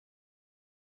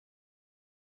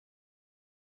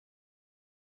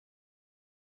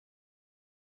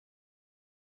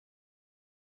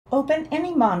Open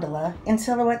any mandala in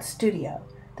Silhouette Studio.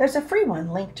 There's a free one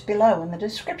linked below in the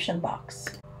description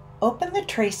box. Open the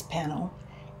trace panel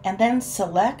and then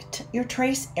select your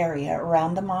trace area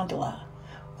around the mandala.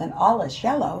 When all is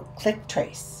yellow, click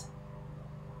Trace.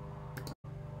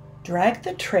 Drag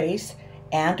the trace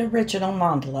and original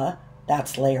mandala,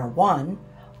 that's layer 1,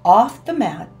 off the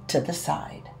mat to the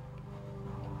side.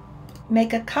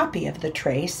 Make a copy of the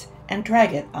trace and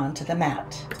drag it onto the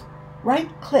mat.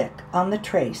 Right-click on the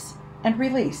trace and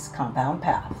release Compound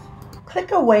Path.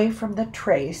 Click away from the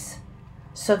trace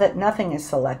so that nothing is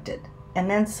selected, and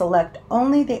then select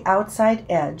only the outside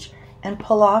edge and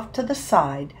pull off to the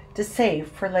side to save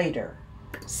for later.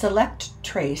 Select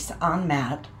Trace on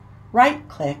Mat,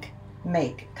 right-click,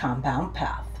 Make Compound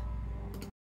Path.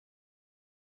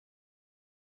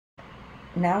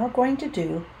 Now we're going to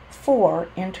do 4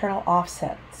 internal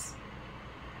offsets.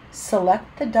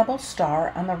 Select the double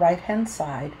star on the right-hand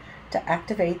side to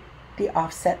activate the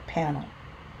offset panel.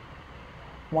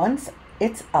 Once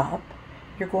it's up,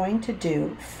 you're going to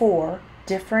do 4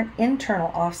 different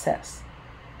internal offsets.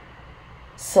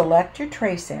 Select your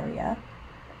trace area.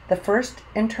 The first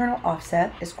internal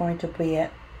offset is going to be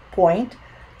at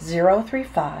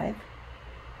 0.035.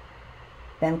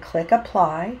 Then click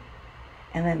Apply,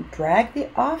 and then drag the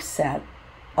offset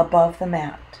above the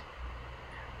mat.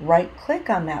 Right-click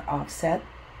on that offset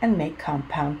and make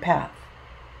Compound Path.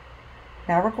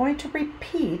 Now we're going to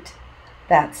repeat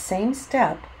that same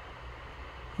step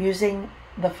using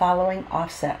the following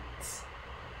offsets.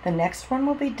 The next one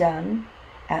will be done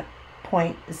at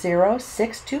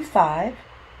 0.0625,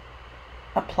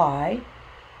 apply,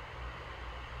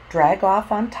 drag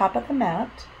off on top of the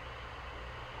mat,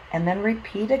 and then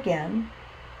repeat again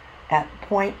at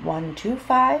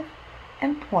 0.125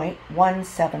 and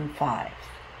 0.175.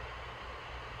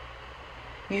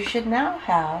 You should now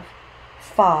have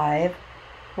 5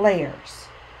 layers.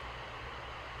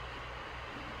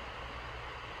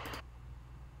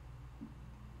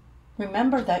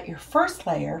 Remember that your first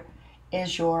layer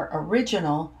is your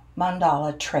original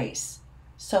mandala trace,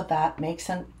 so that makes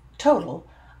a total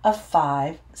of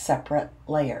 5 separate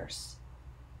layers.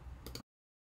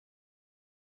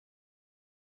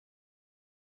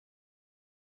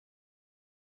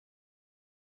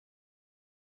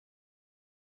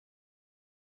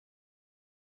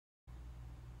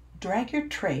 Drag your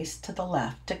trace to the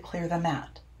left to clear the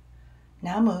mat.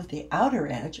 Now move the outer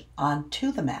edge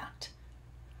onto the mat.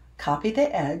 Copy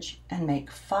the edge and make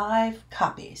 5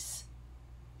 copies.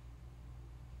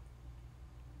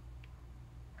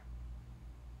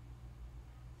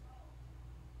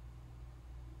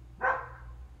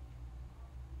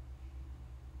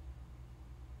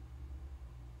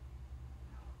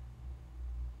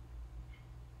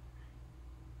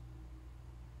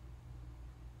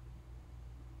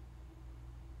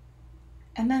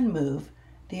 And then move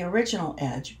the original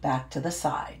edge back to the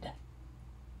side.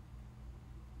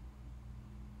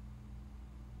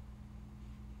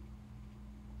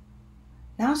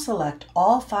 Now select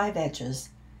all 5 edges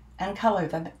and color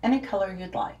them any color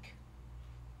you'd like.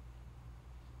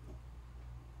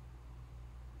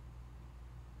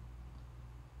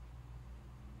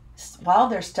 While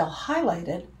they're still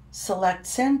highlighted, select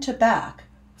Send to Back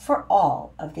for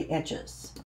all of the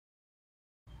edges.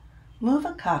 Move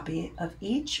a copy of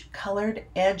each colored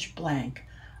edge blank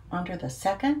under the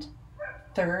 2nd,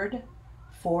 3rd,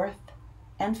 4th,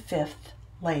 and 5th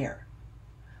layer,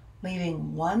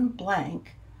 leaving 1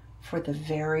 blank for the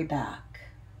very back.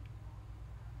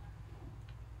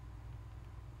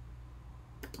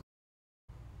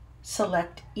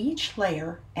 Select each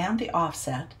layer and the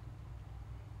offset,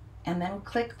 and then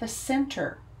click the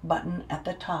Center button at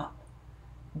the top.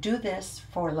 Do this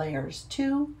for layers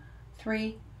 2,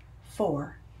 3,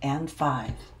 4, and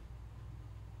 5.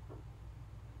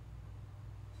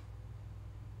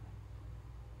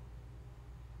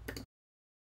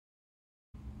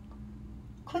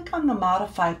 Click on the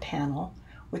Modify panel,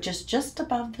 which is just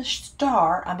above the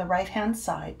star on the right-hand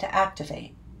side, to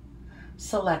activate.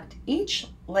 Select each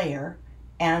layer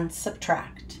and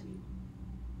subtract.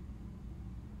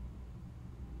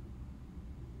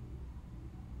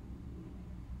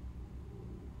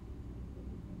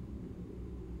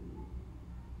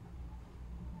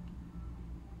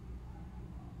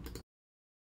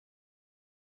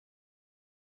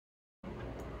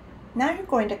 Now you're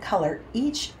going to color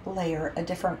each layer a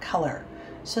different color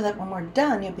so that when we're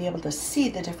done, you'll be able to see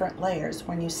the different layers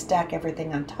when you stack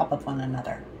everything on top of one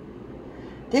another.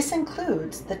 This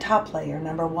includes the top layer,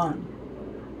 number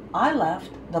 1. I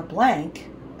left the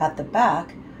blank at the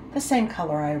back the same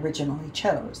color I originally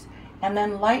chose, and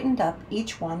then lightened up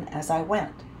each one as I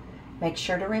went. Make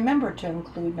sure to remember to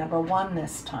include number 1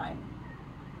 this time.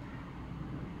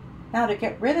 Now to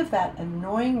get rid of that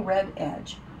annoying red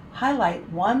edge, highlight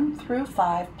 1 through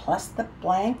 5 plus the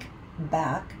blank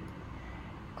back.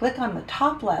 Click on the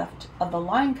top left of the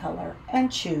line color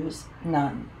and choose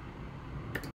None.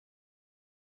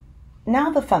 Now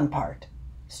the fun part.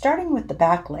 Starting with the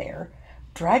back layer,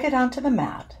 drag it onto the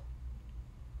mat.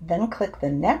 Then click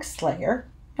the next layer,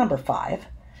 number 5,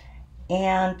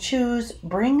 and choose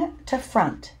Bring to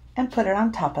Front and put it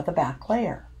on top of the back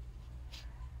layer.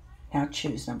 Now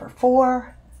choose number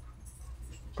 4,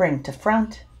 Bring to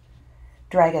Front,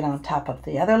 drag it on top of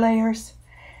the other layers,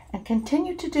 and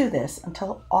continue to do this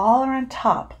until all are on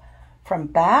top from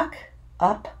back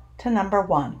up to number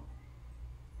 1.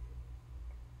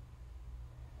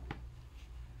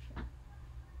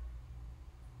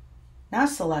 Now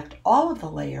select all of the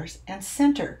layers and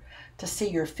center to see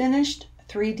your finished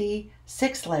 3D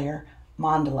 6-layer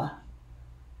mandala.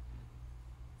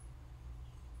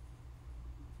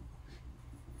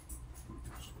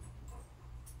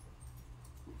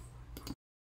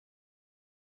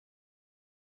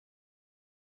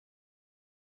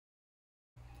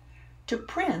 To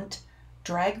print,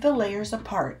 drag the layers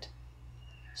apart.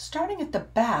 Starting at the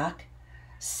back,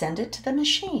 send it to the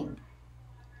machine.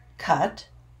 Cut,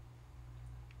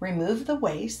 remove the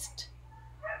waste,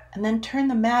 and then turn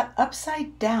the mat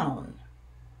upside down.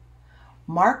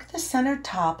 Mark the center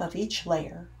top of each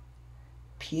layer.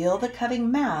 Peel the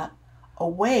cutting mat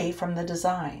away from the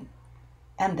design,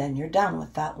 and then you're done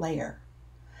with that layer.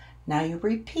 Now you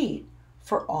repeat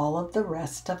for all of the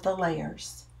rest of the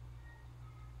layers.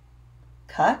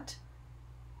 Cut,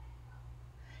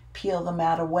 peel the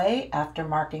mat away after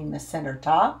marking the center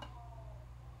top,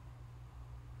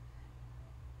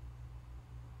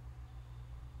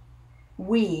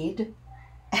 weed,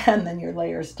 and then your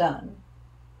layer's done.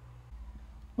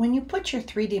 When you put your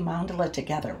 3D mandala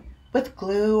together with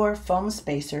glue or foam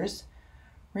spacers,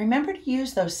 remember to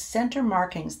use those center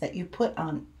markings that you put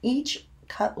on each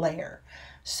cut layer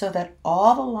so that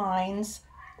all the lines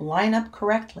line up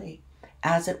correctly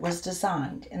as it was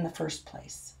designed in the first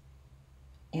place.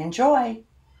 Enjoy!